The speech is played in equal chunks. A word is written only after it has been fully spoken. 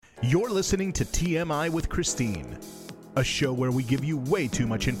You're listening to TMI with Christine, a show where we give you way too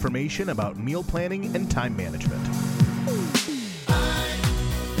much information about meal planning and time management.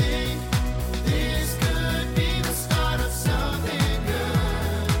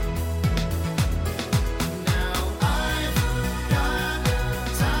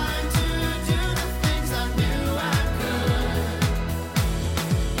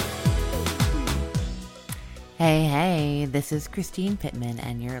 Hey, this is Christine Pittman,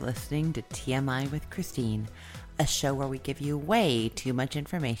 and you're listening to TMI with Christine, a show where we give you way too much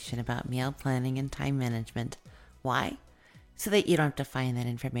information about meal planning and time management. Why? So that you don't have to find that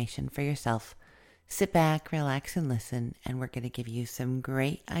information for yourself. Sit back, relax, and listen, and we're going to give you some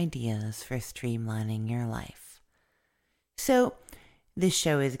great ideas for streamlining your life. So, this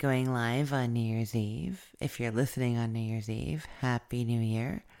show is going live on New Year's Eve. If you're listening on New Year's Eve, Happy New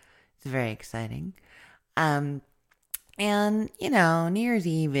Year. It's very exciting. And, New Year's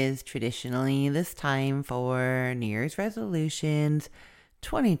Eve is traditionally this time for New Year's resolutions.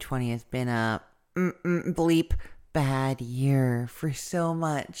 2020 has been a bleep bad year for so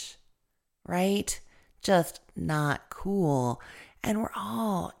much, right? Just not cool. And we're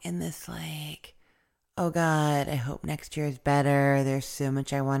all in this oh God, I hope next year is better. There's so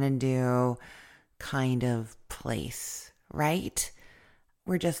much I want to do kind of place, right?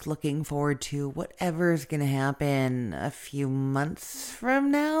 We're just looking forward to whatever's going to happen a few months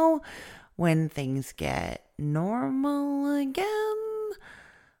from now when things get normal again.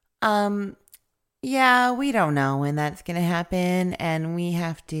 Yeah, we don't know when that's going to happen, and we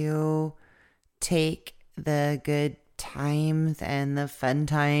have to take the good times and the fun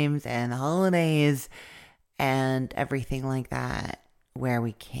times and the holidays and everything like that where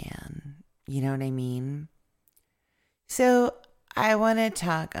we can. You know what I mean? So I want to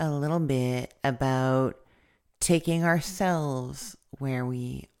talk a little bit about taking ourselves where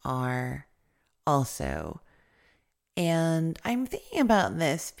we are also. And I'm thinking about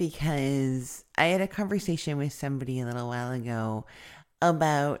this because I had a conversation with somebody a little while ago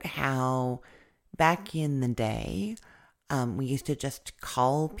about how back in the day, we used to just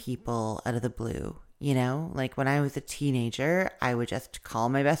call people out of the blue. Like when I was a teenager, I would just call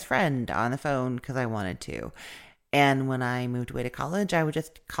my best friend on the phone because I wanted to. And when I moved away to college, I would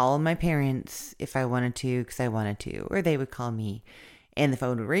just call my parents if I wanted to because I wanted to, or they would call me and the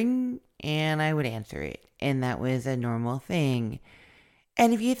phone would ring and I would answer it. And that was a normal thing.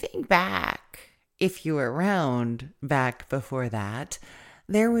 And if you think back, if you were around back before that,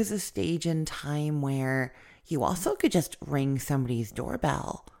 there was a stage in time where you also could just ring somebody's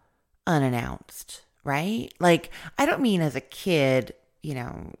doorbell unannounced, right? I don't mean as a kid,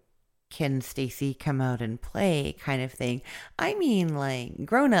 can Stacy come out and play kind of thing. I mean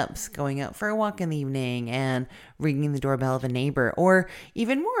grown-ups going out for a walk in the evening and ringing the doorbell of a neighbor, or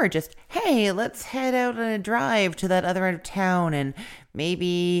even more just, hey, let's head out on a drive to that other end of town and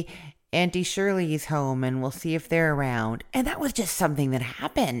maybe Auntie Shirley's home and we'll see if they're around. And that was just something that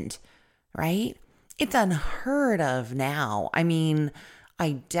happened, right? It's unheard of now. I mean,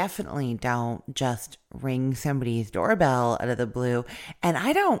 I definitely don't just ring somebody's doorbell out of the blue, and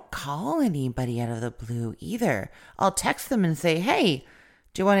I don't call anybody out of the blue either. I'll text them and say, hey,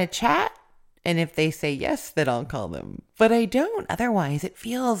 do you want to chat? And if they say yes, then I'll call them. But I don't. Otherwise, it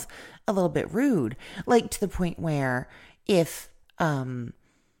feels a little bit rude, to the point where if, somebody's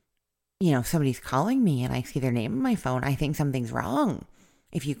calling me and I see their name on my phone, I think something's wrong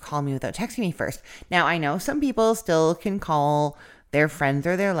if you call me without texting me first. Now, I know some people still can call their friends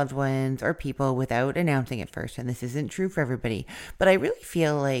or their loved ones or people without announcing it first. And this isn't true for everybody. But I really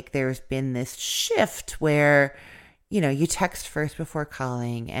feel like there's been this shift where, you text first before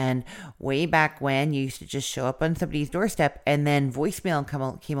calling. And way back when, you used to just show up on somebody's doorstep and then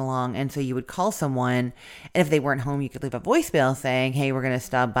voicemail came along. And so you would call someone. And if they weren't home, you could leave a voicemail saying, hey, we're going to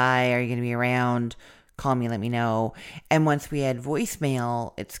stop by. Are you going to be around? Call me, let me know. And once we had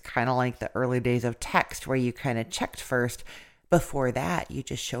voicemail, it's kind of like the early days of text where you kind of checked first. Before that, you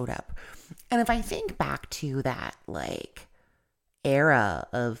just showed up. And if I think back to that, era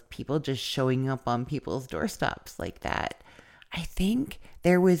of people just showing up on people's doorsteps like that, I think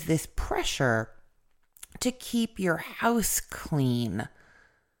there was this pressure to keep your house clean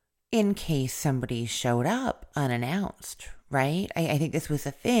in case somebody showed up unannounced, right? I think this was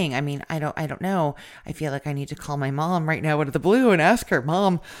a thing. I mean, I don't know. I feel like I need to call my mom right now out of the blue and ask her,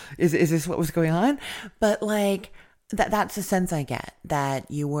 Mom, is this what was going on? But that's the sense I get, that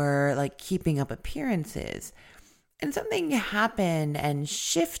you were keeping up appearances. And something happened and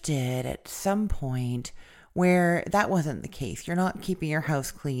shifted at some point where that wasn't the case. You're not keeping your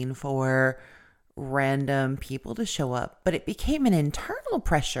house clean for random people to show up, but it became an internal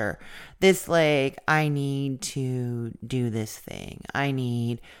pressure. This like, I need to do this thing. I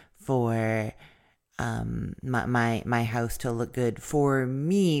need for my house to look good for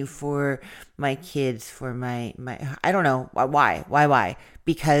me, for my kids, for my I don't know why,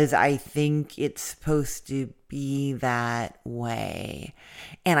 because I think it's supposed to be that way,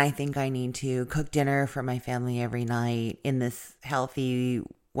 and I think I need to cook dinner for my family every night in this healthy,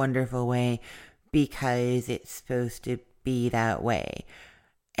 wonderful way because it's supposed to be that way.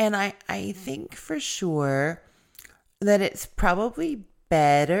 And I think for sure that it's probably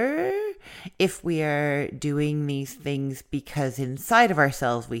better if we are doing these things because inside of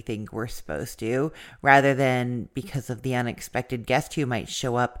ourselves we think we're supposed to, rather than because of the unexpected guest who might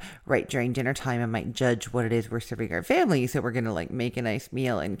show up right during dinner time and might judge what it is we're serving our family. So we're going to like make a nice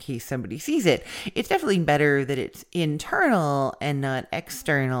meal in case somebody sees it. It's definitely better that it's internal and not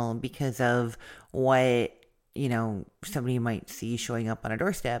external because of what, somebody might see showing up on a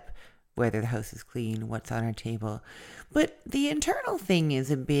doorstep, whether the house is clean, what's on our table. But the internal thing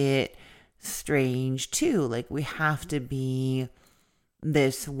is a bit strange too. Like, we have to be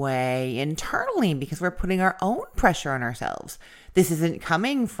this way internally because we're putting our own pressure on ourselves. This isn't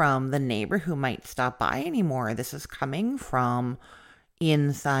coming from the neighbor who might stop by anymore. This is coming from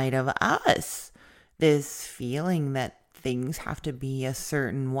inside of us. This feeling that things have to be a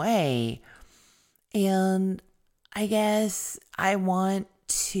certain way. And I guess I want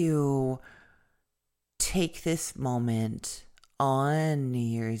to take this moment on New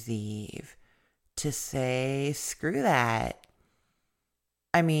Year's Eve to say, screw that.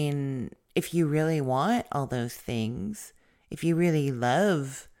 I mean, if you really want all those things, if you really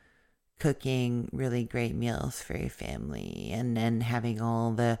love cooking really great meals for your family and then having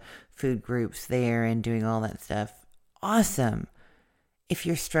all the food groups there and doing all that stuff, awesome. If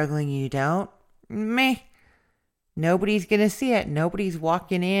you're struggling, you don't, meh. Nobody's going to see it. Nobody's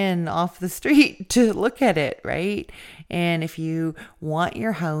walking in off the street to look at it, right? And if you want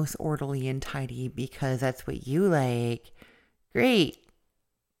your house orderly and tidy because that's what you like, great.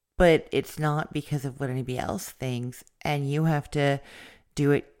 But it's not because of what anybody else thinks. And you have to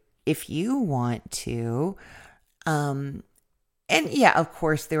do it if you want to. And yeah, of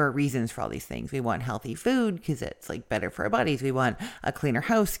course, there are reasons for all these things. We want healthy food because it's like better for our bodies. We want a cleaner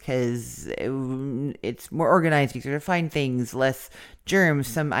house because it's more organized, easier to find things, less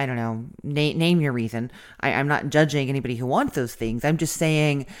germs. I don't know, name your reason. I'm not judging anybody who wants those things. I'm just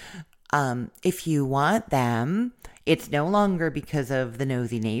saying, if you want them, it's no longer because of the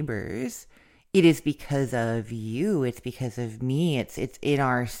nosy neighbors. It is because of you. It's because of me. It's in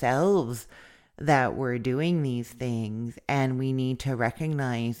ourselves that we're doing these things, and we need to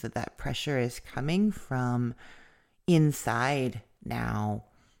recognize that pressure is coming from inside now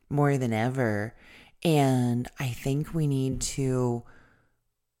more than ever. And I think we need to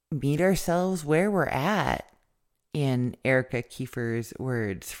meet ourselves where we're at, in Erica Kiefer's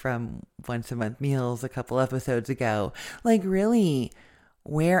words from Once a Month Meals a couple episodes ago. Like, really,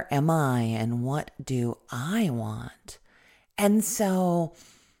 where am I and what do I want? And so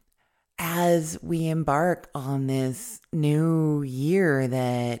as we embark on this new year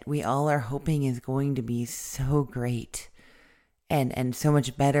that we all are hoping is going to be so great and so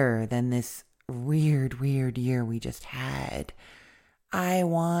much better than this weird year we just had, I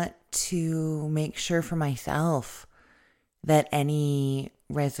want to make sure for myself that any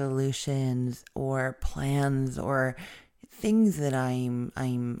resolutions or plans or things that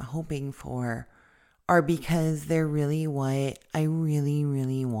I'm hoping for are because they're really what I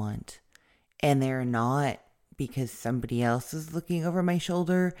really want. And they're not because somebody else is looking over my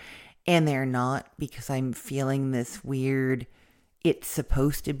shoulder. And they're not because I'm feeling this weird, it's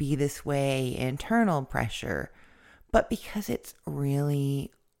supposed to be this way, internal pressure. But because it's really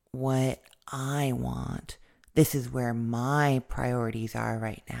what I want. This is where my priorities are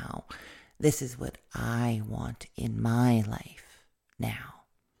right now. This is what I want in my life now.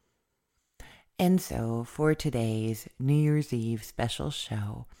 And so for today's New Year's Eve special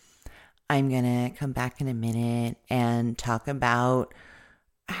show, I'm going to come back in a minute and talk about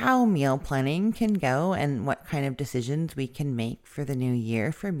how meal planning can go and what kind of decisions we can make for the new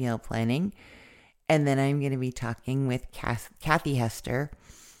year for meal planning. And then I'm going to be talking with Kathy Hester,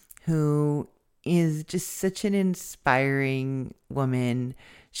 who is just such an inspiring woman.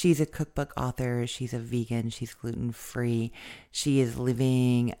 She's a cookbook author. She's a vegan. She's gluten-free. She is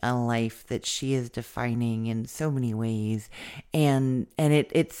living a life that she is defining in so many ways. And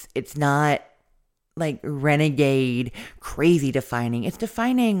it's not like renegade, crazy defining. It's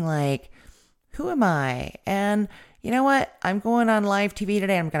defining like, who am I? And, you know what? I'm going on live TV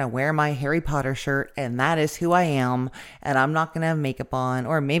today. I'm going to wear my Harry Potter shirt, and that is who I am. And I'm not going to have makeup on,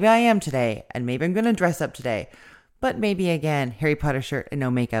 or maybe I am today, and maybe I'm going to dress up today. But maybe again, Harry Potter shirt and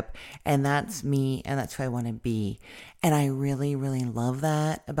no makeup. And that's me, and that's who I want to be. And I really, really love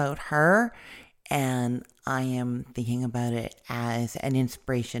that about her. And I am thinking about it as an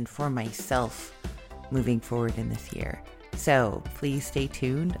inspiration for myself moving forward in this year. So please stay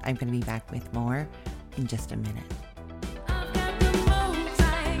tuned. I'm going to be back with more in just a minute.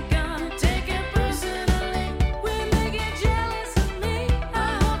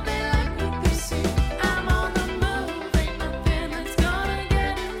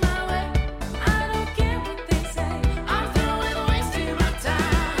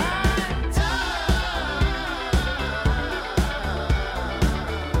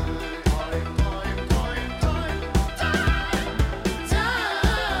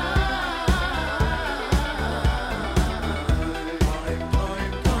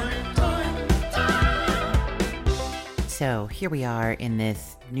 So here we are in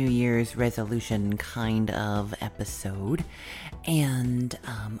this New Year's resolution kind of episode, and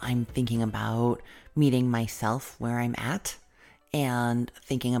I'm thinking about meeting myself where I'm at and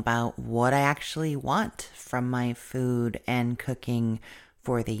thinking about what I actually want from my food and cooking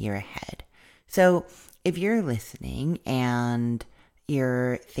for the year ahead. So if you're listening and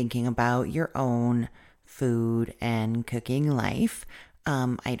you're thinking about your own food and cooking life,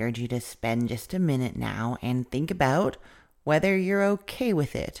 I'd urge you to spend just a minute now and think about whether you're okay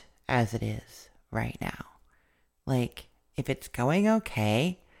with it as it is right now. Like, if it's going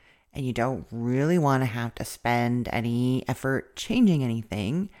okay and you don't really want to have to spend any effort changing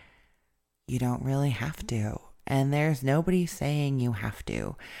anything, you don't really have to. And there's nobody saying you have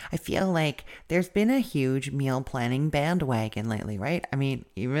to. I feel like there's been a huge meal planning bandwagon lately, right? I mean,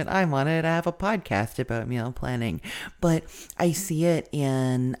 even I wanted to have a podcast about meal planning, but I see it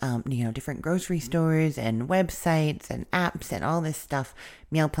in, different grocery stores and websites and apps and all this stuff.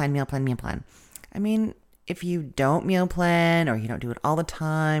 Meal plan, meal plan, meal plan. I mean, if you don't meal plan, or you don't do it all the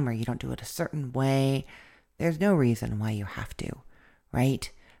time, or you don't do it a certain way, there's no reason why you have to,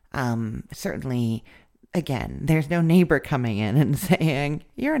 right? Certainly, again, there's no neighbor coming in and saying,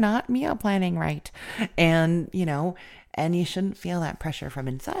 you're not meal planning right. And you shouldn't feel that pressure from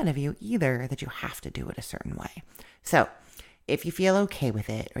inside of you either, that you have to do it a certain way. So if you feel okay with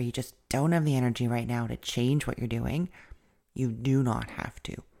it, or you just don't have the energy right now to change what you're doing, you do not have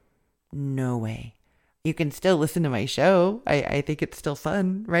to. No way. You can still listen to my show. I think it's still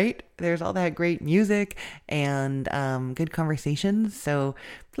fun, right? There's all that great music and good conversations. So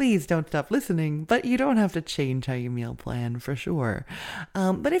please don't stop listening, but you don't have to change how you meal plan for sure.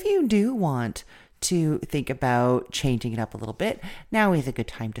 But if you do want to think about changing it up a little bit, now is a good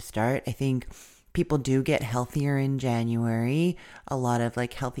time to start. I think people do get healthier in January, a lot of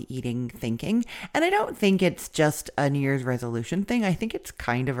healthy eating thinking. And I don't think it's just a New Year's resolution thing. I think it's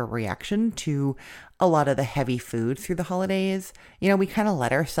kind of a reaction to a lot of the heavy foods through the holidays. We kind of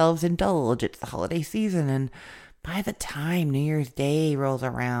let ourselves indulge. It's the holiday season. And by the time New Year's Day rolls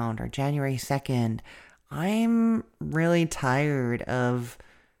around, or January 2nd, I'm really tired of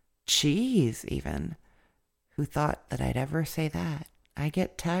cheese even. Who thought that I'd ever say that? I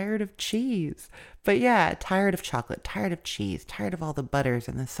get tired of cheese. But yeah, tired of chocolate, tired of cheese, tired of all the butters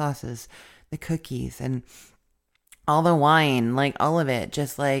and the sauces, the cookies, and all the wine, all of it.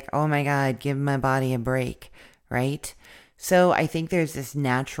 Just oh my God, give my body a break, right? So I think there's this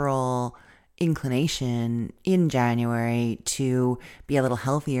natural inclination in January to be a little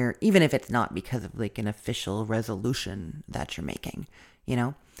healthier, even if it's not because of an official resolution that you're making,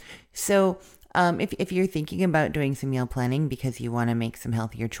 So if you're thinking about doing some meal planning because you want to make some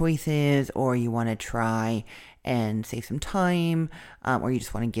healthier choices, or you want to try and save some time, or you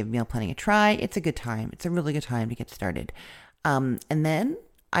just want to give meal planning a try, it's a good time. It's a really good time to get started. And then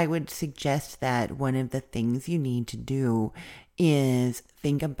I would suggest that one of the things you need to do is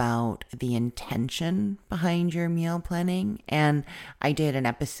think about the intention behind your meal planning. And I did an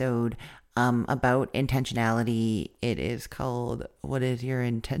episode about intentionality. It is called, What is Your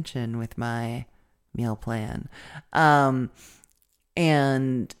Intention with My Meal Plan? You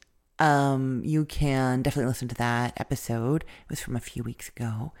can definitely listen to that episode. It was from a few weeks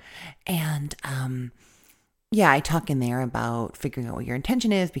ago. And I talk in there about figuring out what your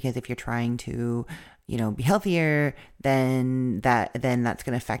intention is, because if you're trying to be healthier, then that's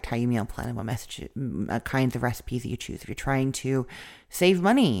going to affect how you meal plan and what kinds of recipes that you choose. If you're trying to save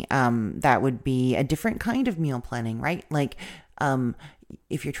money, that would be a different kind of meal planning, right?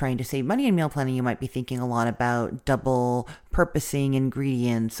 if you're trying to save money in meal planning, you might be thinking a lot about double purposing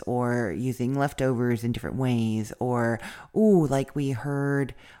ingredients or using leftovers in different ways, or, like we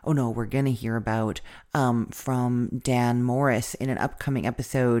heard, we're going to hear about from Dan Morris in an upcoming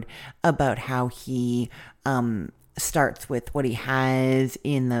episode about how he starts with what he has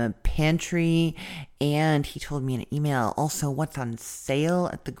in the pantry, and he told me in an email also what's on sale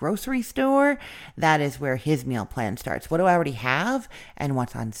at the grocery store. That is where his meal plan starts. What do I already have and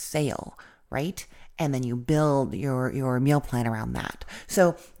what's on sale, right? And then you build your meal plan around that.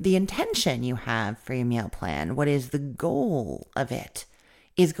 So the intention you have for your meal plan, what is the goal of it,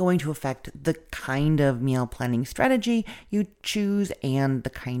 is going to affect the kind of meal planning strategy you choose and the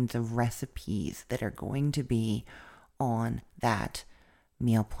kinds of recipes that are going to be on that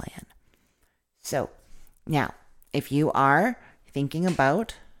meal plan. So now, if you are thinking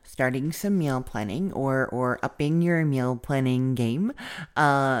about starting some meal planning or upping your meal planning game,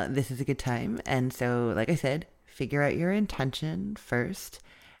 this is a good time. And so, like I said, figure out your intention first,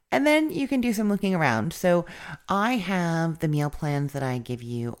 and then you can do some looking around. So I have the meal plans that I give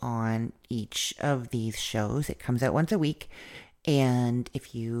you on each of these shows. It comes out once a week. And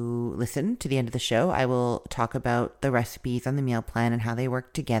if you listen to the end of the show, I will talk about the recipes on the meal plan and how they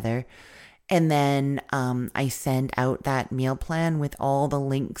work together. And then I send out that meal plan with all the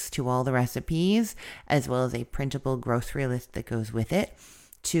links to all the recipes, as well as a printable grocery list that goes with it,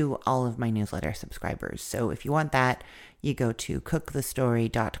 to all of my newsletter subscribers. So if you want that, you go to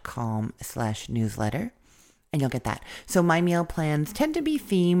cookthestory.com/newsletter and you'll get that. So my meal plans tend to be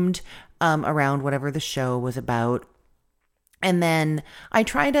themed around whatever the show was about. And then I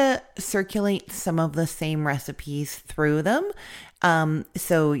try to circulate some of the same recipes through them.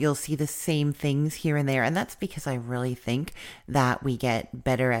 So you'll see the same things here and there. And that's because I really think that we get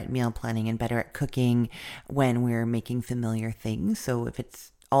better at meal planning and better at cooking when we're making familiar things. So if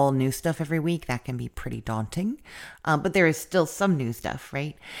it's all new stuff every week, that can be pretty daunting. But there is still some new stuff,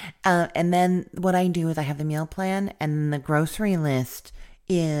 right? And then what I do is I have the meal plan, and the grocery list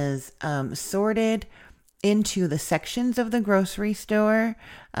is sorted into the sections of the grocery store: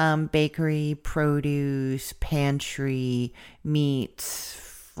 bakery, produce, pantry, meats,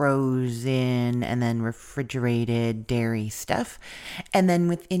 frozen, and then refrigerated dairy stuff. And then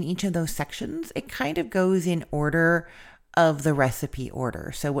within each of those sections, it kind of goes in order of the recipe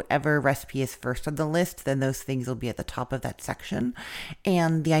order. So whatever recipe is first on the list, then those things will be at the top of that section.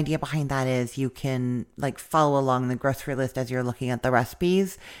 And the idea behind that is you can follow along the grocery list as you're looking at the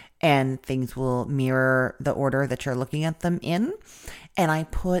recipes, and things will mirror the order that you're looking at them in. And I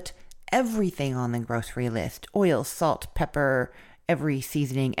put everything on the grocery list: oil, salt, pepper, every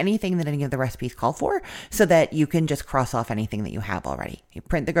seasoning, anything that any of the recipes call for, so that you can just cross off anything that you have already. You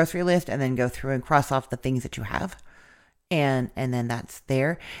print the grocery list and then go through and cross off the things that you have. And then that's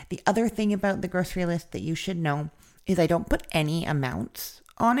there. The other thing about the grocery list that you should know is I don't put any amounts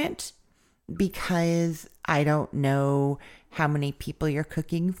on it, because I don't know how many people you're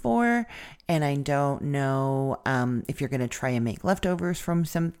cooking for, and I don't know if you're going to try and make leftovers from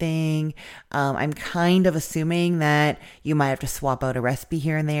something. I'm kind of assuming that you might have to swap out a recipe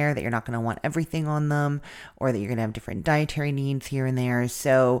here and there, that you're not going to want everything on them, or that you're going to have different dietary needs here and there.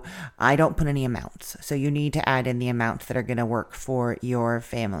 So I don't put any amounts. So you need to add in the amounts that are going to work for your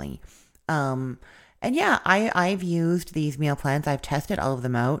family. And yeah, I've used these meal plans. I've tested all of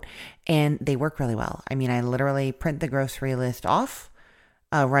them out, and they work really well. I mean, I literally print the grocery list off,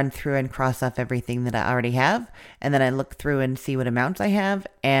 run through and cross off everything that I already have, and then I look through and see what amounts I have,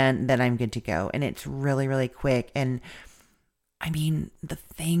 and then I'm good to go. And it's really, really quick. And I mean, the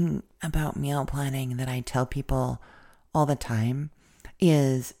thing about meal planning that I tell people all the time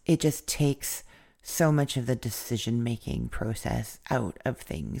is it just takes so much of the decision-making process out of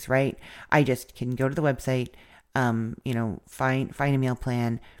things, right? I just can go to the website, find a meal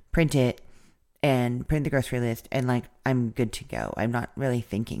plan, print it, and print the grocery list, and I'm good to go. I'm not really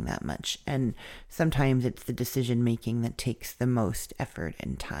thinking that much. And sometimes it's the decision-making that takes the most effort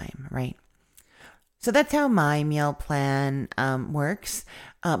and time, right? So that's how my meal plan works.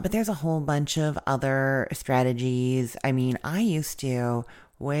 But there's a whole bunch of other strategies. I mean, I used to,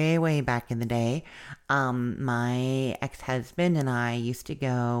 way back in the day, my ex-husband and I used to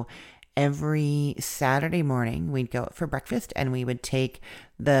go every Saturday morning. We'd go out for breakfast, and we would take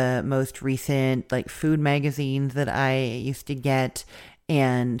the most recent food magazines that I used to get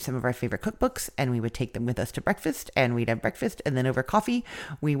and some of our favorite cookbooks, and we would take them with us to breakfast, and we'd have breakfast, and then over coffee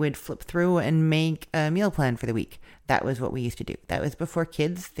we would flip through and make a meal plan for the week. That was what we used to do. That was before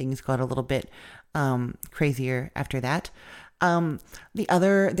kids. Things got a little bit crazier after that.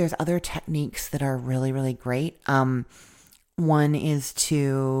 There's other techniques that are really, really great. One One is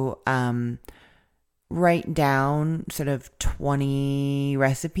to write down sort of 20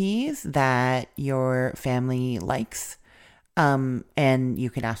 recipes that your family likes. And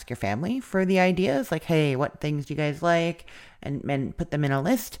you can ask your family for the ideas, like, hey, what things do you guys like? And put them in a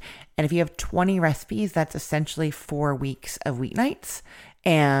list. And if you have 20 recipes, that's essentially 4 weeks of weeknights.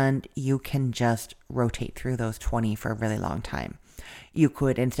 And you can just rotate through those 20 for a really long time. You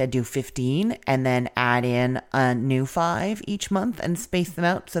could instead do 15 and then add in a new 5 each month and space them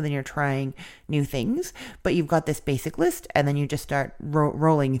out. So then you're trying new things, but you've got this basic list and then you just start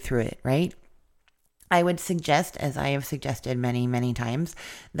rolling through it, right? I would suggest, as I have suggested many, many times,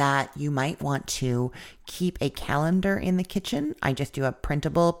 that you might want to keep a calendar in the kitchen. I just do a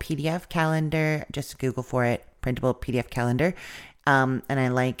printable PDF calendar. Just Google for it, printable PDF calendar. And I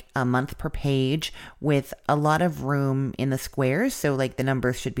like a month per page with a lot of room in the squares. So like the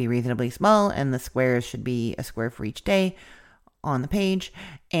numbers should be reasonably small and the squares should be a square for each day on the page.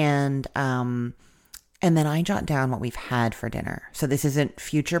 And then I jot down what we've had for dinner. So this isn't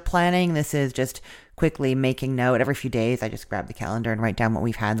future planning. This is just quickly making note. Every few days, I just grab the calendar and write down what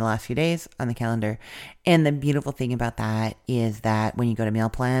we've had in the last few days on the calendar. And the beautiful thing about that is that when you go to meal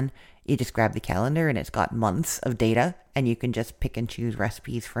plan, you just grab the calendar and it's got months of data and you can just pick and choose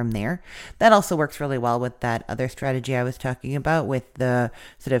recipes from there. That also works really well with that other strategy I was talking about with the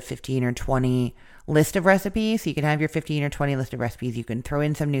sort of 15 or 20 list of recipes. So you can have your 15 or 20 list of recipes. You can throw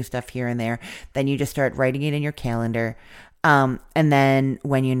in some new stuff here and there. Then you just start writing it in your calendar. And then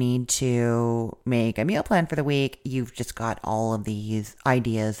when you need to make a meal plan for the week, you've just got all of these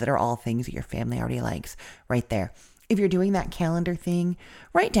ideas that are all things that your family already likes right there. If you're doing that calendar thing,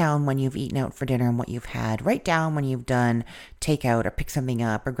 write down when you've eaten out for dinner and what you've had. Write down when you've done takeout or pick something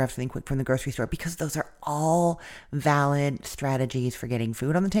up or grab something quick from the grocery store, because those are all valid strategies for getting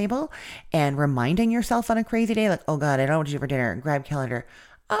food on the table and reminding yourself on a crazy day, like, oh God, I don't know what to do for dinner. Grab calendar.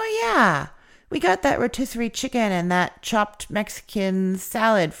 Oh yeah, we got that rotisserie chicken and that chopped Mexican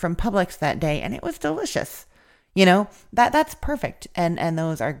salad from Publix that day, and it was delicious. You know, that's perfect. And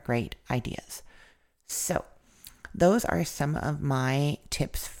those are great ideas. So those are some of my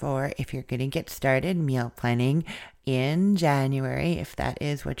tips for if you're going to get started meal planning in January, if that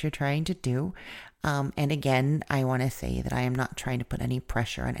is what you're trying to do. And again, I want to say that I am not trying to put any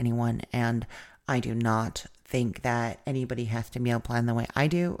pressure on anyone, and I do not think that anybody has to meal plan the way I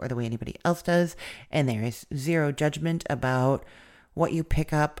do or the way anybody else does. And there is zero judgment about what you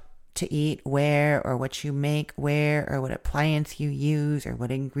pick up to eat where, or what you make where, or what appliance you use or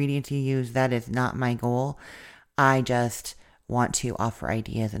what ingredients you use. That is not my goal. I just want to offer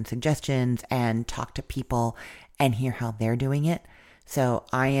ideas and suggestions and talk to people and hear how they're doing it. So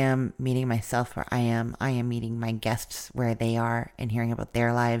I am meeting myself where I am. I am meeting my guests where they are and hearing about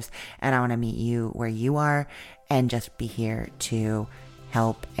their lives. And I want to meet you where you are and just be here to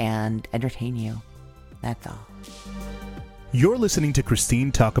help and entertain you. That's all. You're listening to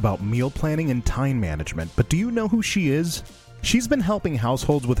Christine talk about meal planning and time management, but do you know who she is? She's been helping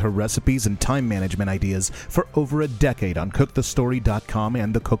households with her recipes and time management ideas for over a decade on cookthestory.com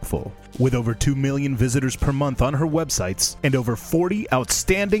and The Cookful. With over 2 million visitors per month on her websites and over 40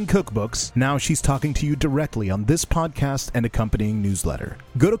 outstanding cookbooks, now she's talking to you directly on this podcast and accompanying newsletter.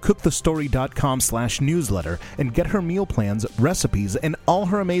 Go to cookthestory.com/newsletter and get her meal plans, recipes, and all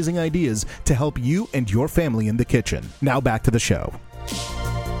her amazing ideas to help you and your family in the kitchen. Now back to the show.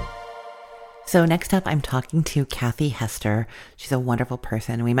 So next up, I'm talking to Kathy Hester. She's a wonderful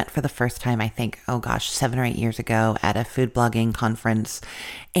person. We met for the first time, I think, 7 or 8 years ago at a food blogging conference.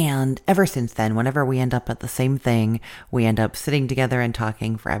 And ever since then, whenever we end up at the same thing, we end up sitting together and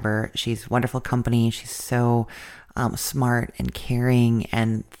talking forever. She's wonderful company. She's so smart and caring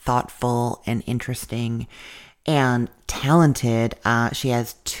and thoughtful and interesting and talented. She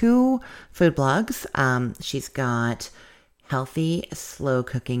has 2 food blogs. She's got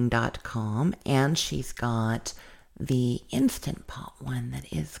healthyslowcooking.com, and she's got the Instant Pot one that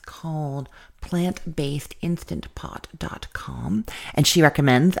is called plantbasedinstantpot.com. And she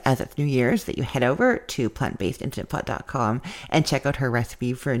recommends, as it's New Year's, that you head over to plantbasedinstantpot.com and check out her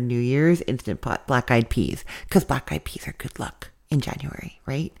recipe for New Year's Instant Pot black-eyed peas, because black-eyed peas are good luck in January,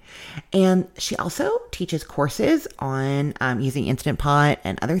 right? And she also teaches courses on using Instant Pot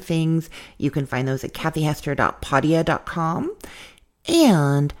and other things. You can find those at kathyhester.podia.com.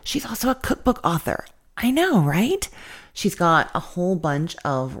 And she's also a cookbook author. I know, right? She's got a whole bunch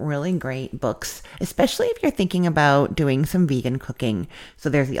of really great books, especially if you're thinking about doing some vegan cooking. So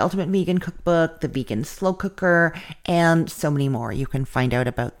there's the Ultimate Vegan Cookbook, the Vegan Slow Cooker, and so many more. You can find out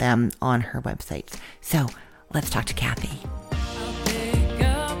about them on her websites. So let's talk to Kathy.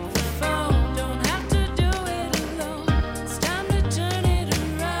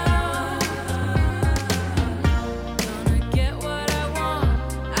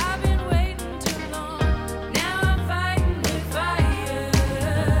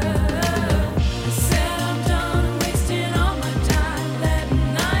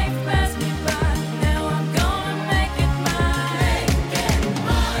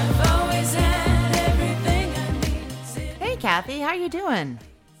 doing?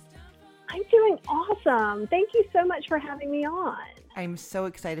 I'm doing awesome. Thank you so much for having me on. I'm so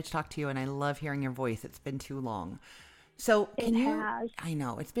excited to talk to you, and I love hearing your voice. It's been too long. So It has. I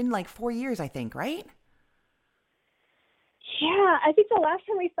know, it's been like 4 years, I think, right? Yeah, I think the last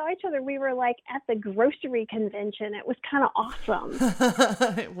time we saw each other, we were like at the grocery convention. It was kind of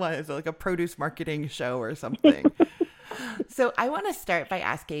awesome. It was like a produce marketing show or something. So I want to start by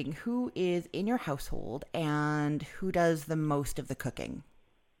asking who is in your household and who does the most of the cooking?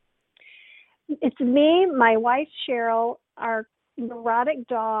 It's me, my wife Cheryl, our neurotic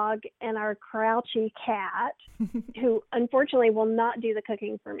dog, and our grouchy cat, who unfortunately will not do the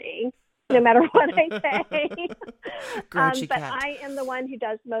cooking for me, no matter what I say. Grouchy but cat. I am the one who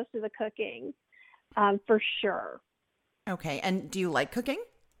does most of the cooking, for sure. Okay. And do you like cooking?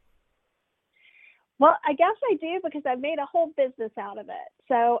 Well, I guess I do because I've made a whole business out of it.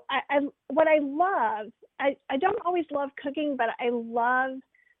 So what I love, I don't always love cooking, but I love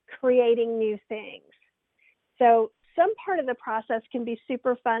creating new things. So some part of the process can be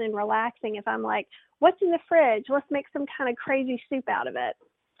super fun and relaxing if I'm like, what's in the fridge? Let's make some kind of crazy soup out of it.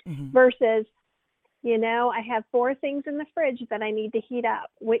 Mm-hmm. Versus, I have 4 things in the fridge that I need to heat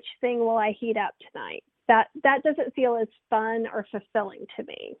up. Which thing will I heat up tonight? That doesn't feel as fun or fulfilling to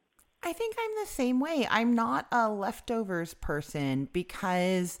me. I think I'm the same way. I'm not a leftovers person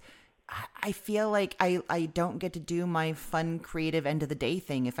because I feel like I don't get to do my fun, creative end of the day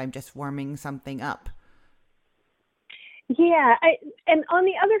thing if I'm just warming something up. Yeah. And on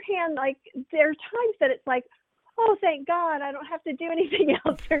the other hand, like there are times that it's like, oh, thank God, I don't have to do anything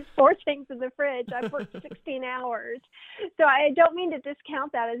else. There's 4 things in the fridge. I've worked 16 hours. So I don't mean to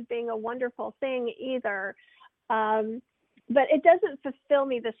discount that as being a wonderful thing either. But it doesn't fulfill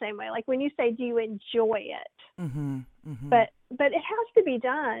me the same way. Like when you say, do you enjoy it? Mm-hmm, mm-hmm. But it has to be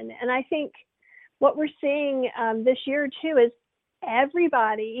done. And I think what we're seeing this year too is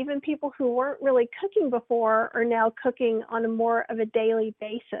everybody, even people who weren't really cooking before, are now cooking on a more of a daily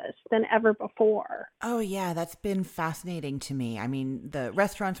basis than ever before. Oh, yeah, that's been fascinating to me. I mean, the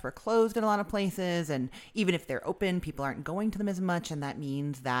restaurants were closed in a lot of places, and even if they're open, people aren't going to them as much, and that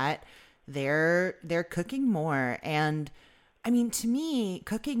means that they're cooking more. And I mean, to me,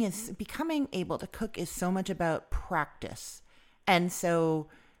 becoming able to cook is so much about practice. And so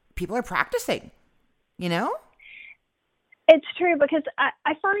people are practicing, It's true because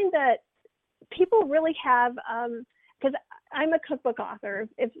I find that people really have, because I'm a cookbook author,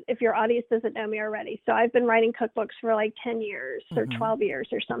 if your audience doesn't know me already. So I've been writing cookbooks for like 10 years or 12 years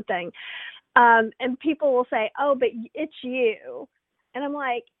or something. And people will say, oh, but it's you. And I'm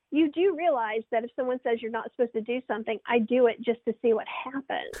like, you do realize that if someone says you're not supposed to do something, I do it just to see what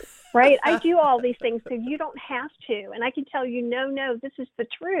happens, right? I do all these things so you don't have to. And I can tell you, no, this is the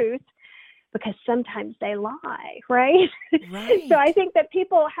truth, because sometimes they lie, right? Right. So I think that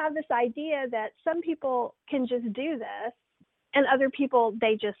people have this idea that some people can just do this and other people,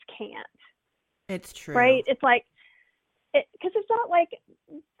 they just can't. It's true. Right? It's like, because it's not like,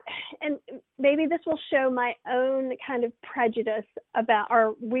 and maybe this will show my own kind of prejudice about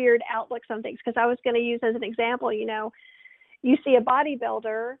our weird outlooks on things, because I was going to use as an example, you see a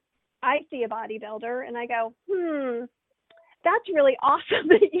bodybuilder, I see a bodybuilder, and I go, that's really awesome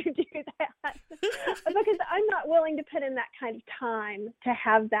that you do that. Because I'm not willing to put in that kind of time to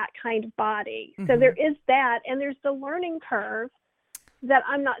have that kind of body. Mm-hmm. So there is that, and there's the learning curve that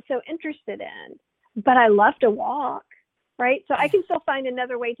I'm not so interested in. But I love to walk, right? So I can still find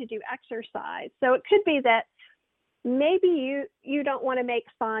another way to do exercise. So it could be that maybe you don't want to make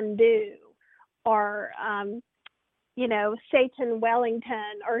fondue or, Satan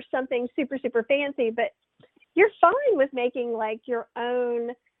Wellington or something super, super fancy, but you're fine with making like your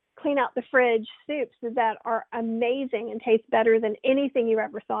own clean out the fridge soups that are amazing and taste better than anything you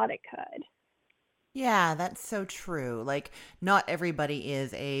ever thought it could. Yeah, that's so true. Like, not everybody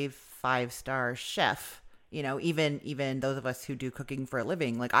is a 5-star chef. Even those of us who do cooking for a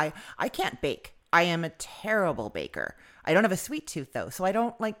living, like I can't bake. I am a terrible baker. I don't have a sweet tooth though, so I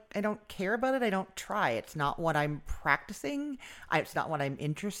don't care about it. I don't try. It's not what I'm practicing. It's not what I'm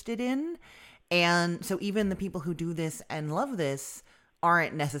interested in. And so even the people who do this and love this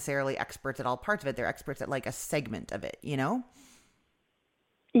aren't necessarily experts at all parts of it. They're experts at like a segment of it,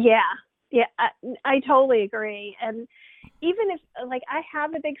 Yeah, I totally agree. And even if like I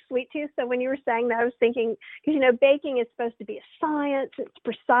have a big sweet tooth, so when you were saying that, I was thinking, because baking is supposed to be a science, it's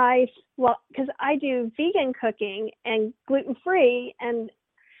precise. Well, because I do vegan cooking and gluten-free, and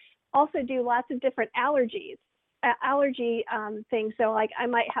also do lots of different allergy things. So like I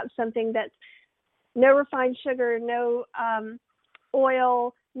might have something that's no refined sugar, no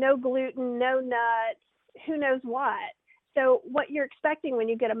oil, no gluten, no nuts, who knows what. So what you're expecting when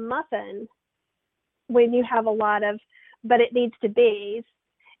you get a muffin, when you have a lot of, but it needs to be,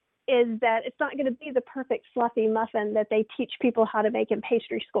 is that it's not going to be the perfect fluffy muffin that they teach people how to make in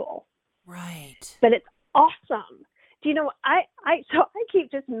pastry school. Right. But it's awesome. Do you know, so I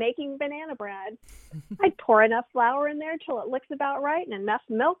keep just making banana bread. I pour enough flour in there till it looks about right and enough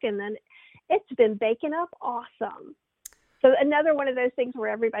milk, and then it's been baking up awesome. So another one of those things where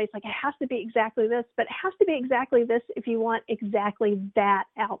everybody's like, it has to be exactly this, but it has to be exactly this if you want exactly that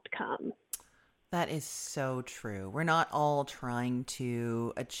outcome. That is so true. We're not all trying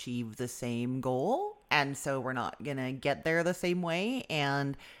to achieve the same goal, and so we're not going to get there the same way,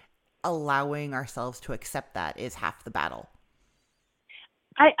 and allowing ourselves to accept that is half the battle.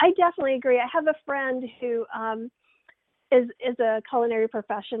 I definitely agree. I have a friend who is a culinary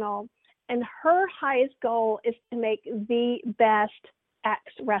professional, and her highest goal is to make the best X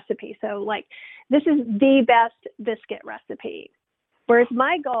recipe. So like, this is the best biscuit recipe. Whereas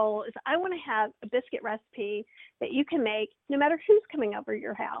my goal is I want to have a biscuit recipe that you can make no matter who's coming over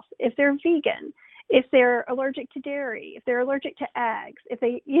your house. If they're vegan, if they're allergic to dairy, if they're allergic to eggs, if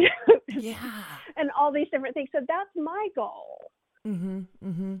they, Yeah. and all these different things. So that's my goal. Mm-hmm.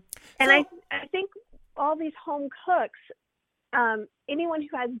 Mm-hmm. And So, I think all these home cooks, anyone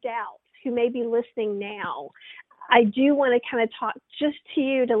who has doubts, who may be listening now, I do want to kind of talk just to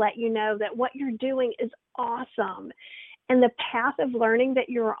you to let you know that what you're doing is awesome. And the path of learning that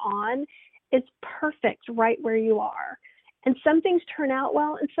you're on is perfect right where you are. And some things turn out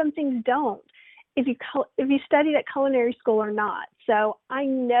well and some things don't, if you studied at culinary school or not. So I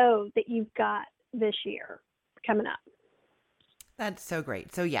know that you've got this year coming up. that's so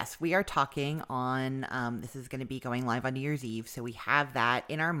great. So yes, we are talking on, this is going to be going live on New Year's Eve. So we have that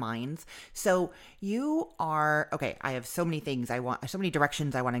in our minds. So you are, okay, I have so many things so many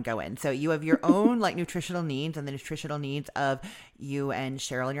directions I want to go in. So you have your own like nutritional needs and the nutritional needs of you and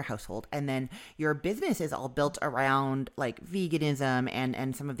Cheryl and your household. And then your business is all built around like veganism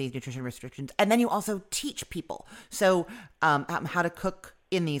and some of these nutrition restrictions. And then you also teach people. So how to cook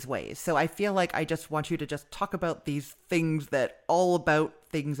in these ways. So I feel like I just want you to just talk about these things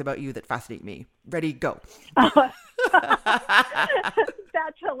things about you that fascinate me. Ready, go. That's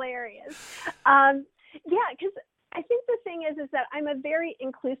hilarious. Yeah, because I think the thing is that I'm a very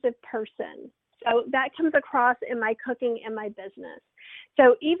inclusive person. So that comes across in my cooking and my business.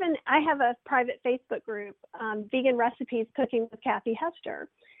 So even I have a private Facebook group, Vegan Recipes Cooking with Kathy Hester.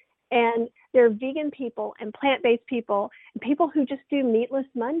 And there are vegan people and plant-based people and people who just do Meatless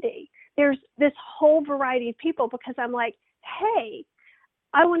Monday. There's this whole variety of people because I'm like, hey,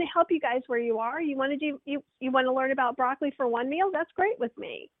 I want to help you guys where you are. You want to learn about broccoli for one meal? That's great with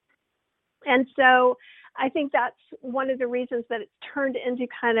me. And so I think that's one of the reasons that it's turned into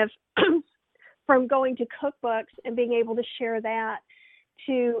kind of from going to cookbooks and being able to share that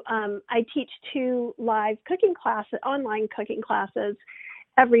to I teach 2 live cooking classes, online cooking classes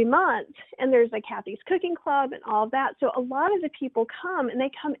every month, and there's a Kathy's Cooking Club and all of that. So a lot of the people come, and they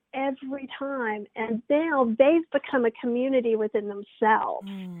come every time, and now they've become a community within themselves.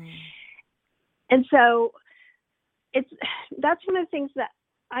 And so that's one of the things that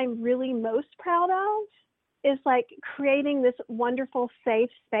I'm really most proud of, is like creating this wonderful safe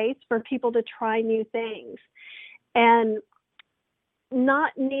space for people to try new things and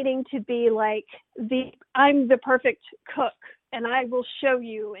not needing to be like I'm the perfect cook and I will show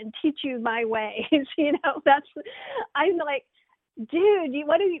you and teach you my ways. I'm like, dude,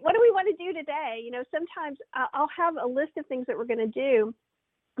 what do we want to do today? Sometimes I'll have a list of things that we're going to do,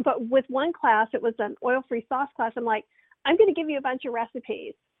 but with one class, it was an oil-free sauce class. I'm like, I'm going to give you a bunch of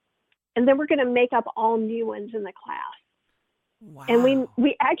recipes, and then we're going to make up all new ones in the class. Wow. And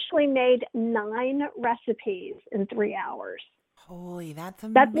we actually made 9 recipes in 3 hours. Holy, that's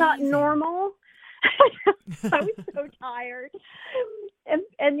amazing. That's not normal. I was so tired. And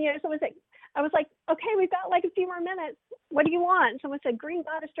someone said, I was like, okay, we've got like a few more minutes. What do you want? And someone said, green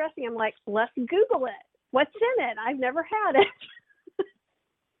goddess dressing. I'm like, let's Google it. What's in it? I've never had it.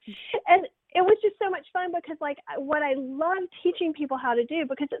 And it was just so much fun because like what I love teaching people how to do,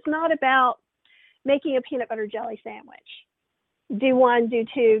 because it's not about making a peanut butter jelly sandwich. Do 1, do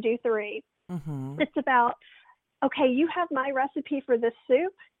 2, do 3. Mm-hmm. It's about, okay, you have my recipe for this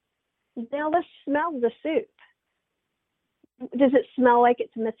soup. Now let's smell the soup. Does it smell like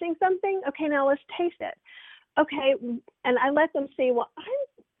it's missing something? Okay, now let's taste it. Okay, and I let them see, well,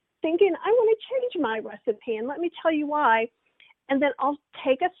 I'm thinking I want to change my recipe, and let me tell you why. And then I'll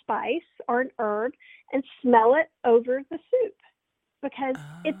take a spice or an herb and smell it over the soup, because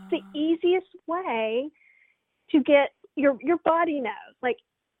it's the easiest way to get your body knows. Like,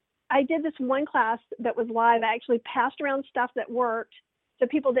 I did this one class that was live. I actually passed around stuff that worked, so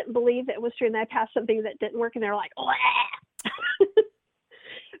people didn't believe that it was true, and I passed something that didn't work, and they're like,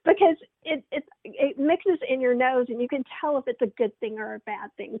 because it mixes in your nose, and you can tell if it's a good thing or a bad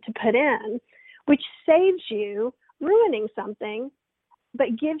thing to put in, which saves you ruining something,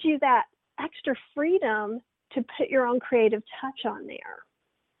 but gives you that extra freedom to put your own creative touch on there.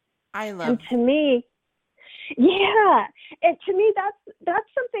 I love. And to me, yeah, and to me, that's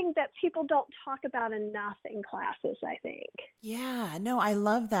something that people don't talk about enough in classes, I think. Yeah, no, I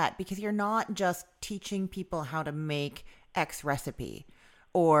love that, because you're not just teaching people how to make X recipe,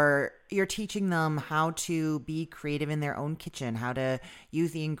 or you're teaching them how to be creative in their own kitchen, how to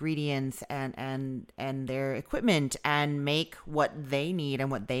use the ingredients and their equipment and make what they need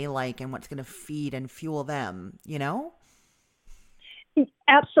and what they like and what's going to feed and fuel them, you know?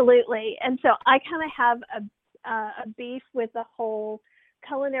 Absolutely. And so I kind of have a beef with the whole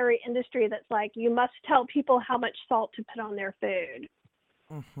culinary industry that's like, you must tell people how much salt to put on their food.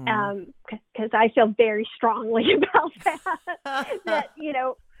 Because I feel very strongly about that. That, you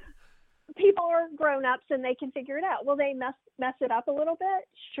know, people are grown-ups and they can figure it out. Will they mess it up a little bit?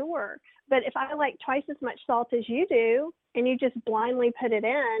 Sure. But if I like twice as much salt as you do and you just blindly put it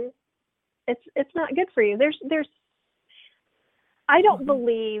in, it's not good for you. I don't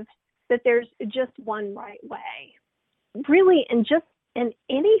believe that there's just one right way, really, and just in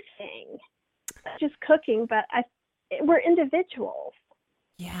anything, not just cooking, but we're individuals.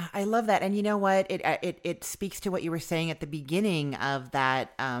 Yeah, I love that. And you know what? It speaks to what you were saying at the beginning of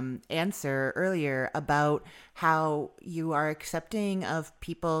that answer earlier about how you are accepting of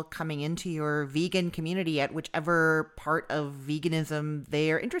people coming into your vegan community at whichever part of veganism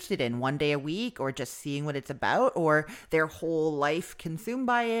they are interested in, one day a week, or just seeing what it's about, or their whole life consumed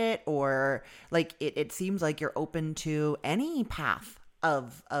by it, or like it seems like you're open to any path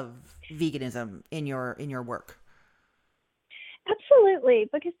of veganism in your work. Absolutely,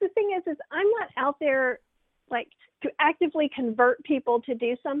 because the thing is I'm not out there like to actively convert people to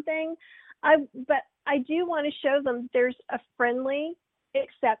do something. But I do want to show them there's a friendly,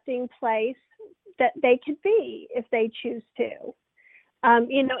 accepting place that they could be if they choose to.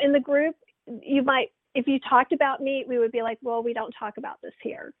 You know, in the group, you might, if you talked about meat, we would be like, well, we don't talk about this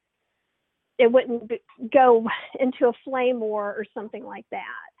here. It wouldn't go into a flame war or something like that.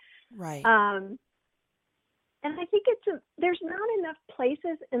 Right. And I think there's not enough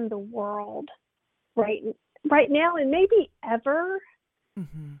places in the world right now, and maybe ever,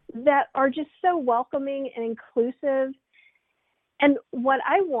 that are just so welcoming and inclusive. And what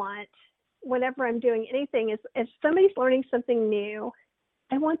I want whenever I'm doing anything is, if somebody's learning something new,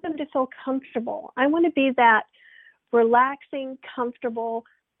 I want them to feel comfortable. I want to be that relaxing, comfortable,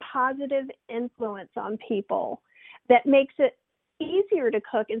 positive influence on people that makes it easier to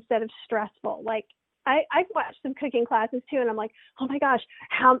cook instead of stressful. Like, I've watched some cooking classes too, and I'm like, oh my gosh,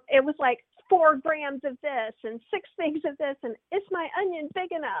 it was like 4 grams of this and 6 things of this, and is my onion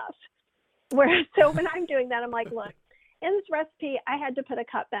big enough? So when I'm doing that, I'm like, look, in this recipe, I had to put a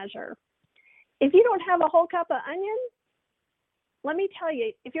cup measure. If you don't have a whole cup of onion, let me tell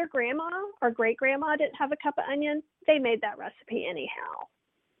you, if your grandma or great grandma didn't have a cup of onion, they made that recipe anyhow.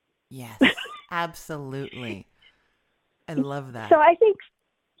 Yes, absolutely. I love that. So I think,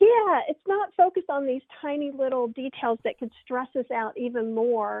 yeah, it's not focused on these tiny little details that could stress us out even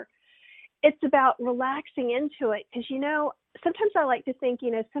more. It's about relaxing into it. Because, you know, sometimes I like to think, you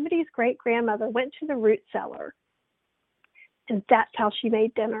know, somebody's great grandmother went to the root cellar and that's how she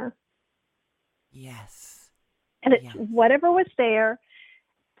made dinner. Yes. And it's whatever was there,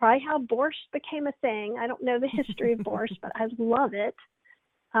 probably how borscht became a thing. I don't know the history of borscht, but I love it.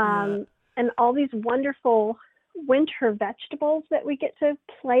 And all these wonderful winter vegetables that we get to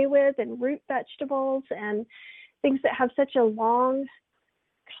play with, and root vegetables and things that have such a long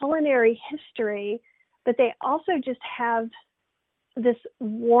culinary history, but they also just have this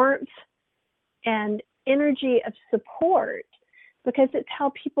warmth and energy of support, because it's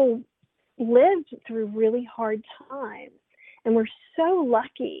how people lived through really hard times. And we're so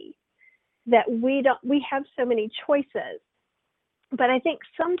lucky that we have so many choices. But I think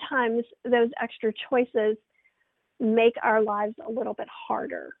sometimes those extra choices make our lives a little bit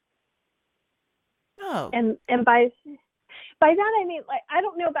harder. Oh. And by that I mean, like, I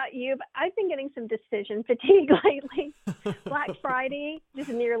don't know about you, but I've been getting some decision fatigue lately. Black Friday just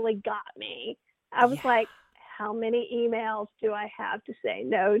nearly got me. I was like, how many emails do I have to say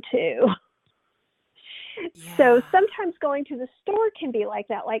no to? Yeah. So sometimes going to the store can be like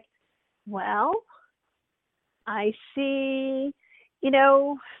that. Like, well, I see,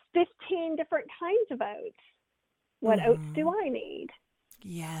 15 different kinds of oats. What oats do I need?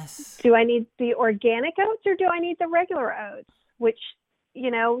 Yes. Do I need the organic oats or do I need the regular oats? Which,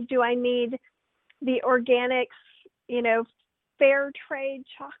 do I need the organic, fair trade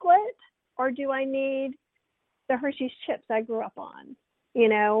chocolate, or do I need the Hershey's chips I grew up on?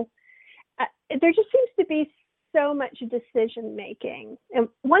 There just seems to be so much decision making. And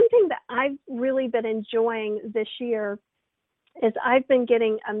one thing that I've really been enjoying this year is I've been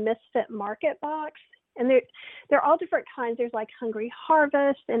getting a Misfit Market box, and they're all different kinds. There's like Hungry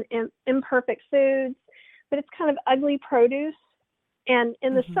Harvest and Imperfect Foods, but it's kind of ugly produce. And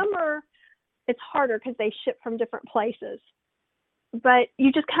in the summer, it's harder because they ship from different places. But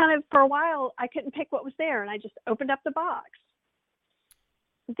you just kind of, for a while, I couldn't pick what was there, and I just opened up the box.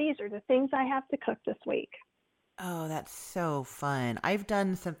 These are the things I have to cook this week. Oh, that's so fun. I've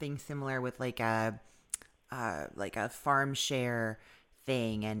done something similar with like a farm share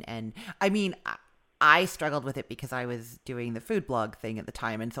thing, and I mean, I struggled with it because I was doing the food blog thing at the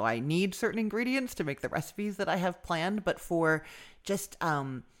time, and so I need certain ingredients to make the recipes that I have planned. But for just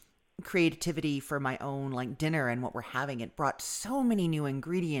creativity for my own like dinner and what we're having, it brought so many new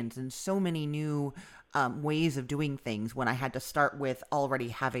ingredients and so many new ways of doing things when I had to start with already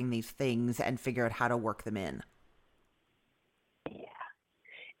having these things and figure out how to work them in. Yeah.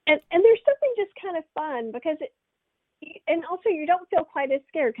 And there's something just kind of fun because and also you don't feel quite as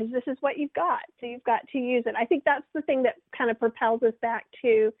scared because this is what you've got. So you've got to use it. I think that's the thing that kind of propels us back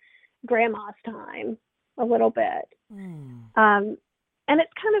to grandma's time a little bit. And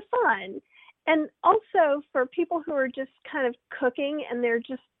it's kind of fun. And also for people who are just kind of cooking and they're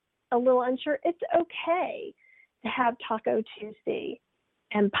just a little unsure, it's okay to have Taco Tuesday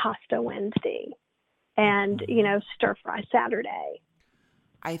and Pasta Wednesday and, Stir Fry Saturday.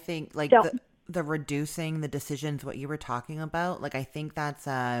 I think like the reducing the decisions, what you were talking about, like I think that's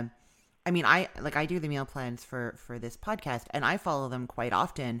I do the meal plans for this podcast and I follow them quite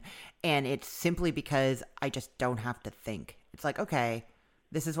often, and it's simply because I just don't have to think. It's like, okay,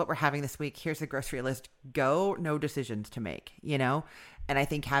 this is what we're having this week. Here's the grocery list. Go, no decisions to make, And I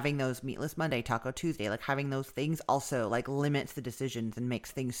think having those Meatless Monday, Taco Tuesday, like having those things also like limits the decisions and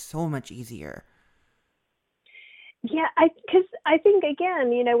makes things so much easier. Yeah, because I think,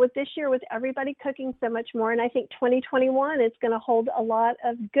 again, with this year, with everybody cooking so much more, and I think 2021 is going to hold a lot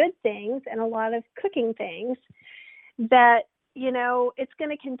of good things and a lot of cooking things that, it's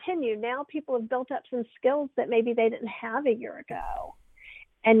going to continue. Now people have built up some skills that maybe they didn't have a year ago.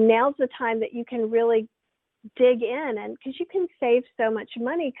 And now's the time that you can really dig in, and because you can save so much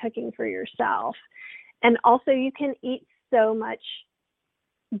money cooking for yourself. And also you can eat so much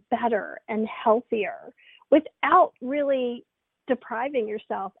better and healthier without really depriving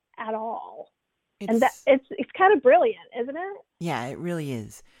yourself at all. And that it's kind of brilliant, isn't it? Yeah, it really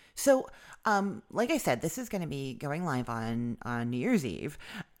is. So, like I said, this is going to be going live on New Year's Eve.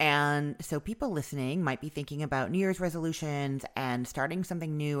 And so people listening might be thinking about New Year's resolutions and starting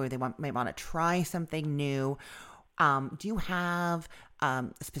something new, or they might want to try something new. Do you have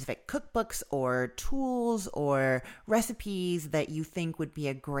specific cookbooks or tools or recipes that you think would be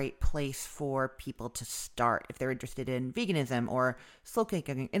a great place for people to start if they're interested in veganism or slow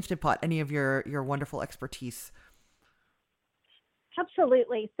cooking, Instant Pot, any of your wonderful expertise?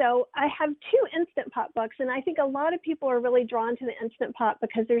 Absolutely. So I have 2 Instant Pot books, and I think a lot of people are really drawn to the Instant Pot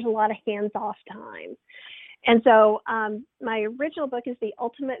because there's a lot of hands-off time. And so my original book is The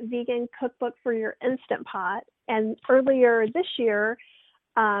Ultimate Vegan Cookbook for Your Instant Pot. And earlier this year,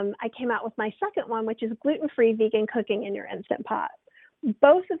 I came out with my second one, which is Gluten-Free Vegan Cooking in Your Instant Pot.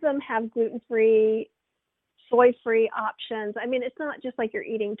 Both of them have gluten-free, soy-free options. I mean, it's not just like you're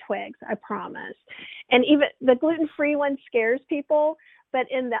eating twigs, I promise. And even the gluten-free one scares people, but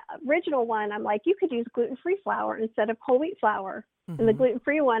in the original one, I'm like, you could use gluten-free flour instead of whole wheat flour. And the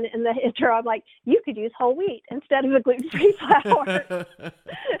gluten-free one in the intro, I'm like, you could use whole wheat instead of the gluten-free flour.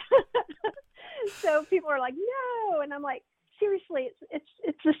 So people are like, no. And I'm like, seriously,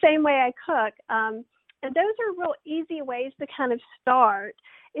 it's the same way I cook. And those are real easy ways to kind of start.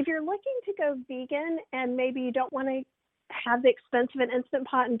 If you're looking to go vegan and maybe you don't want to have the expense of an Instant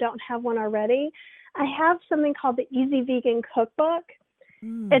Pot and don't have one already, I have something called the Easy Vegan Cookbook.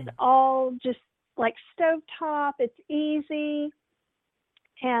 It's all just like stovetop. It's easy.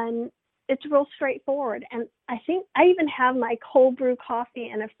 And it's real straightforward. And I think I even have my cold brew coffee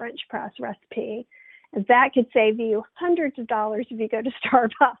and a French press recipe. And that could save you hundreds of dollars if you go to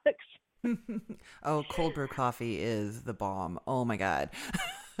Starbucks. Oh, cold brew coffee is the bomb. Oh my God.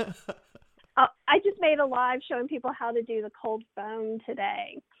 I just made a live showing people how to do the cold foam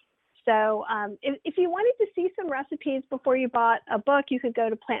today. So if you wanted to see some recipes before you bought a book, you could go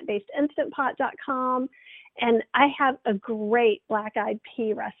to plantbasedinstantpot.com And I have a great black-eyed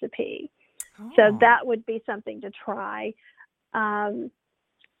pea recipe. Oh. So that would be something to try. And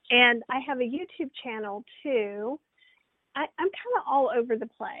I have a YouTube channel too. I'm kind of all over the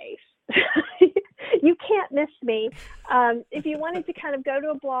place. You can't miss me. If you wanted to kind of go to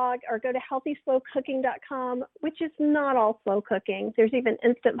a blog or go to healthyslowcooking.com, which is not all slow cooking. There's even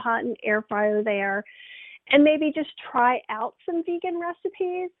Instant Pot and air fryer there. And maybe just try out some vegan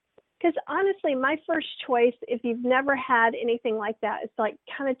recipes. Because honestly, my first choice, if you've never had anything like that, is like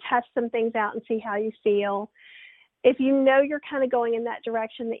kind of test some things out and see how you feel. If you know you're kind of going in that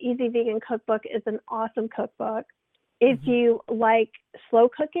direction, the Easy Vegan Cookbook is an awesome cookbook. If you like slow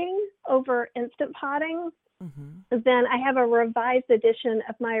cooking over Instant Potting, then I have a revised edition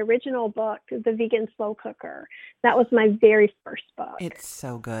of my original book, The Vegan Slow Cooker. That was my very first book. It's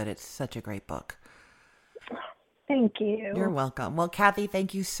so good. It's such a great book. Thank you. You're welcome. Well, Kathy,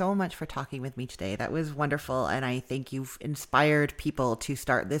 thank you so much for talking with me today. That was wonderful. And I think you've inspired people to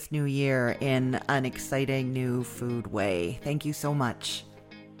start this new year in an exciting new food way. Thank you so much.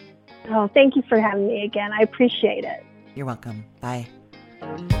 Oh, thank you for having me again. I appreciate it. You're welcome. Bye.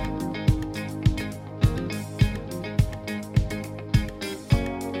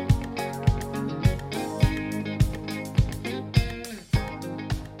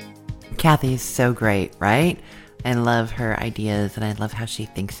 Kathy's so great, right? I love her ideas and I love how she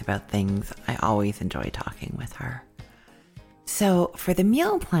thinks about things. I always enjoy talking with her. So for the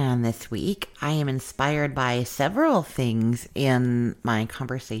meal plan this week, I am inspired by several things in my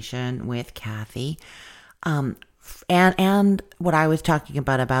conversation with Kathy. And what I was talking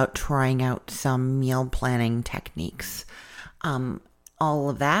about trying out some meal planning techniques. All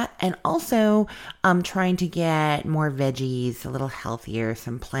of that. And also trying to get more veggies, a little healthier,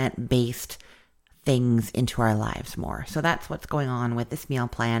 some plant-based things into our lives more. So that's what's going on with this meal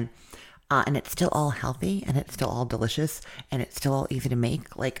plan. And it's still all healthy and it's still all delicious and it's still all easy to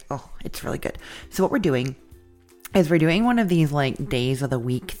make. Like, oh, it's really good. So what we're doing is we're doing one of these like days of the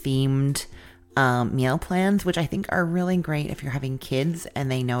week themed meal plans, which I think are really great if you're having kids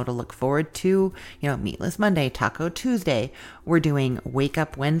and they know to look forward to, Meatless Monday, Taco Tuesday. We're doing Wake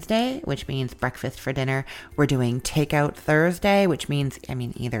Up Wednesday, which means breakfast for dinner. We're doing Takeout Thursday, which means,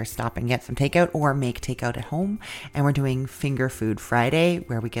 either stop and get some takeout or make takeout at home. And we're doing Finger Food Friday,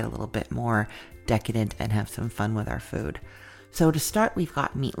 where we get a little bit more decadent and have some fun with our food. So to start, we've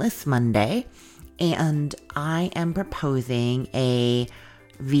got Meatless Monday, and I am proposing a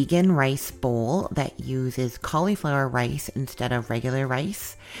vegan rice bowl that uses cauliflower rice instead of regular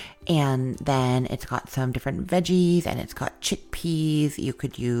rice. And then it's got some different veggies and it's got chickpeas. You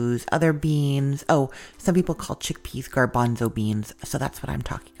could use other beans. Oh, some people call chickpeas garbanzo beans. So that's what I'm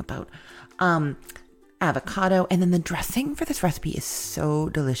talking about. Avocado. And then the dressing for this recipe is so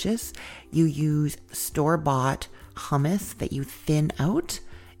delicious. You use store-bought hummus that you thin out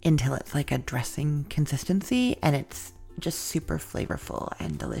until it's like a dressing consistency, and it's just super flavorful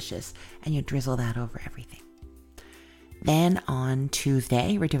and delicious, and you drizzle that over everything. Then on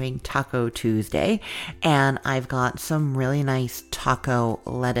Tuesday, we're doing Taco Tuesday, and I've got some really nice taco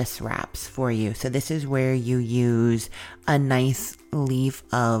lettuce wraps for you. So this is where you use a nice leaf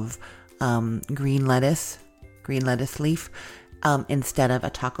of green lettuce leaf instead of a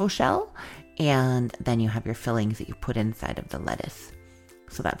taco shell, and then you have your fillings that you put inside of the lettuce.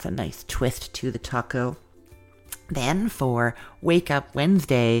 So that's a nice twist to the taco. Then for Wake Up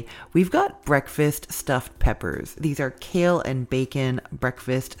Wednesday, we've got breakfast stuffed peppers. These are kale and bacon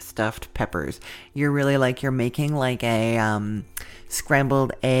breakfast stuffed peppers. You're making like a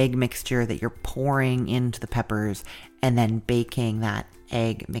scrambled egg mixture that you're pouring into the peppers and then baking that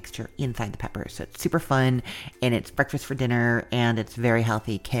egg mixture inside the peppers. So it's super fun, and it's breakfast for dinner, and it's very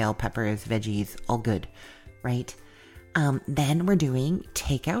healthy. Kale, peppers, veggies, all good, right? Then we're doing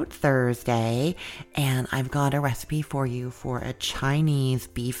Takeout Thursday, and I've got a recipe for you for a Chinese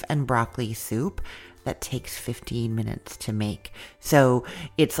beef and broccoli soup that takes 15 minutes to make. So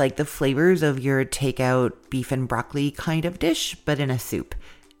it's like the flavors of your takeout beef and broccoli kind of dish, but in a soup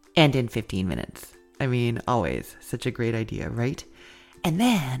and in 15 minutes. Always such a great idea, right? And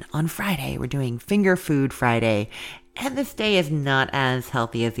then on Friday, we're doing Finger Food Friday. And this day is not as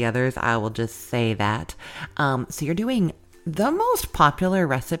healthy as the others, I will just say that. So you're doing the most popular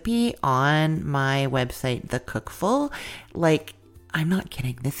recipe on my website, The Cookful. I'm not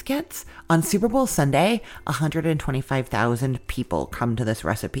kidding. This gets, on Super Bowl Sunday, 125,000 people come to this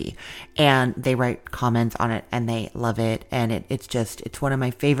recipe and they write comments on it and they love it. And it's one of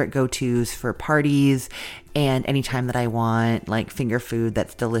my favorite go-tos for parties and anytime that I want like finger food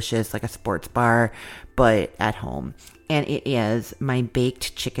that's delicious, like a sports bar, but at home. And it is my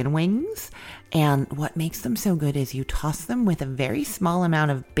baked chicken wings. And what makes them so good is you toss them with a very small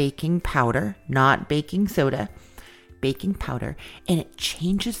amount of baking powder, not baking soda, baking powder, and it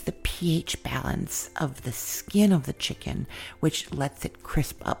changes the pH balance of the skin of the chicken, which lets it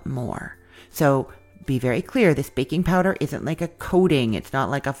crisp up more. So be very clear, this baking powder isn't like a coating. It's not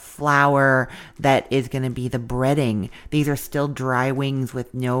like a flour that is going to be the breading. These are still dry wings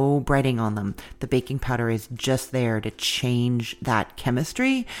with no breading on them. The baking powder is just there to change that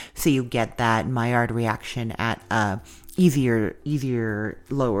chemistry so you get that Maillard reaction at a easier,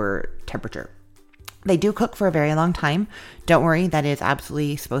 lower temperature. They do cook for a very long time. Don't worry, that is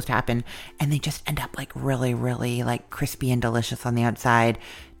absolutely supposed to happen. And they just end up like really, really like crispy and delicious on the outside,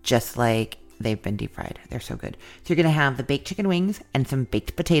 just like they've been deep fried. They're so good. So you're going to have the baked chicken wings and some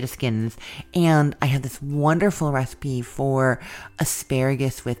baked potato skins. And I have this wonderful recipe for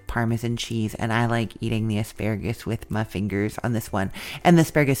asparagus with Parmesan cheese. And I like eating the asparagus with my fingers on this one. And the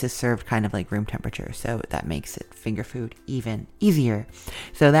asparagus is served kind of like room temperature. So that makes it finger food even easier.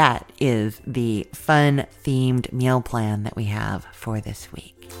 So that is the fun themed meal plan that we have for this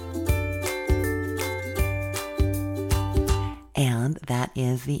week. And that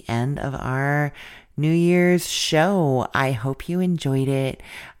is the end of our New Year's show. I hope you enjoyed it.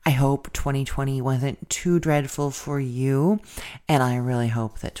 I hope 2020 wasn't too dreadful for you. And I really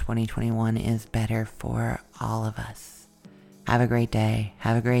hope that 2021 is better for all of us. Have a great day.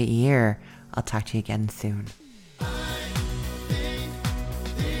 Have a great year. I'll talk to you again soon.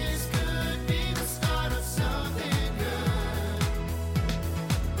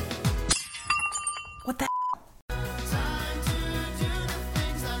 What the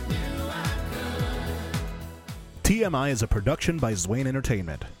TMI is a production by Zwain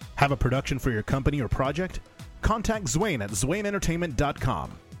Entertainment. Have a production for your company or project? Contact Zwain at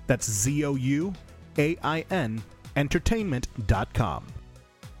ZwainEntertainment.com. That's ZOUAIN Entertainment.com.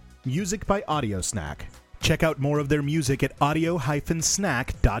 Music by Audio Snack. Check out more of their music at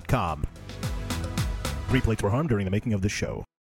audio-snack.com. Replays were harmed during the making of this show.